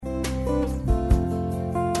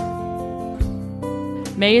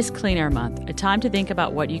May is Clean Air Month, a time to think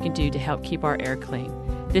about what you can do to help keep our air clean.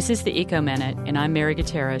 This is the Eco Minute, and I'm Mary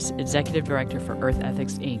Gutierrez, Executive Director for Earth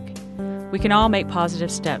Ethics, Inc. We can all make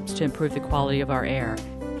positive steps to improve the quality of our air.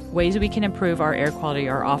 Ways we can improve our air quality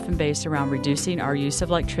are often based around reducing our use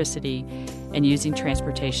of electricity and using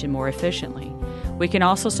transportation more efficiently. We can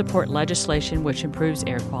also support legislation which improves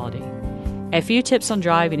air quality. A few tips on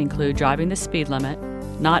driving include driving the speed limit,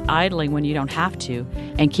 not idling when you don't have to,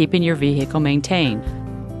 and keeping your vehicle maintained.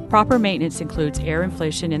 Proper maintenance includes air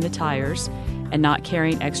inflation in the tires and not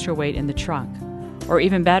carrying extra weight in the trunk. Or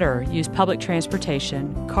even better, use public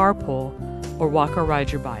transportation, carpool, or walk or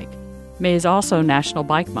ride your bike. May is also National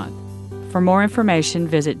Bike Month. For more information,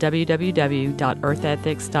 visit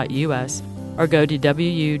www.earthethics.us or go to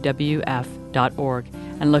wuwf.org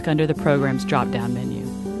and look under the program's drop-down menu.